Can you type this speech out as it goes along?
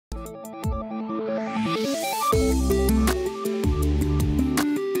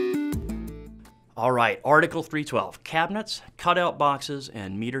All right, Article 312, cabinets, cutout boxes,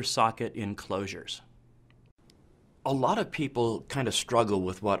 and meter socket enclosures. A lot of people kind of struggle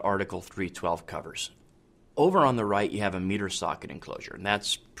with what Article 312 covers. Over on the right, you have a meter socket enclosure, and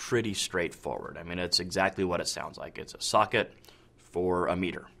that's pretty straightforward. I mean, it's exactly what it sounds like. It's a socket for a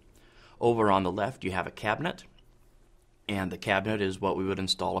meter. Over on the left, you have a cabinet, and the cabinet is what we would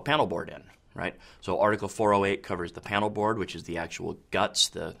install a panel board in, right? So Article 408 covers the panel board, which is the actual guts,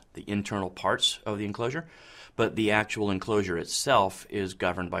 the internal parts of the enclosure, but the actual enclosure itself is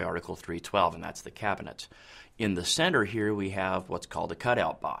governed by Article 312, and that's the cabinet. In the center here, we have what's called a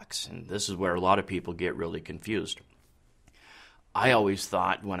cutout box, and this is where a lot of people get really confused. I always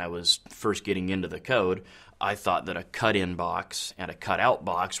thought, when I was first getting into the code, I thought that a cut-in box and a cut-out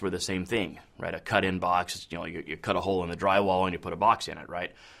box were the same thing, right? A cut-in box, you cut a hole in the drywall and you put a box in it,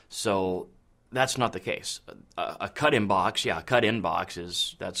 right? So that's not the case. A cut-in box,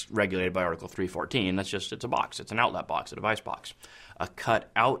 that's regulated by Article 314. It's a box. It's an outlet box, a device box. A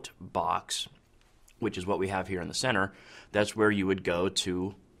cut-out box, which is what we have here in the center, that's where you would go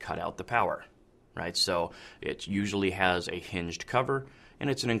to cut out the power, right? So it usually has a hinged cover, and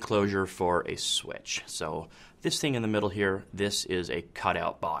it's an enclosure for a switch. So this thing in the middle here, this is a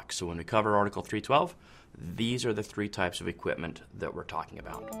cutout box. So when we cover Article 312, these are the three types of equipment that we're talking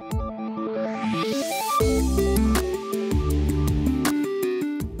about.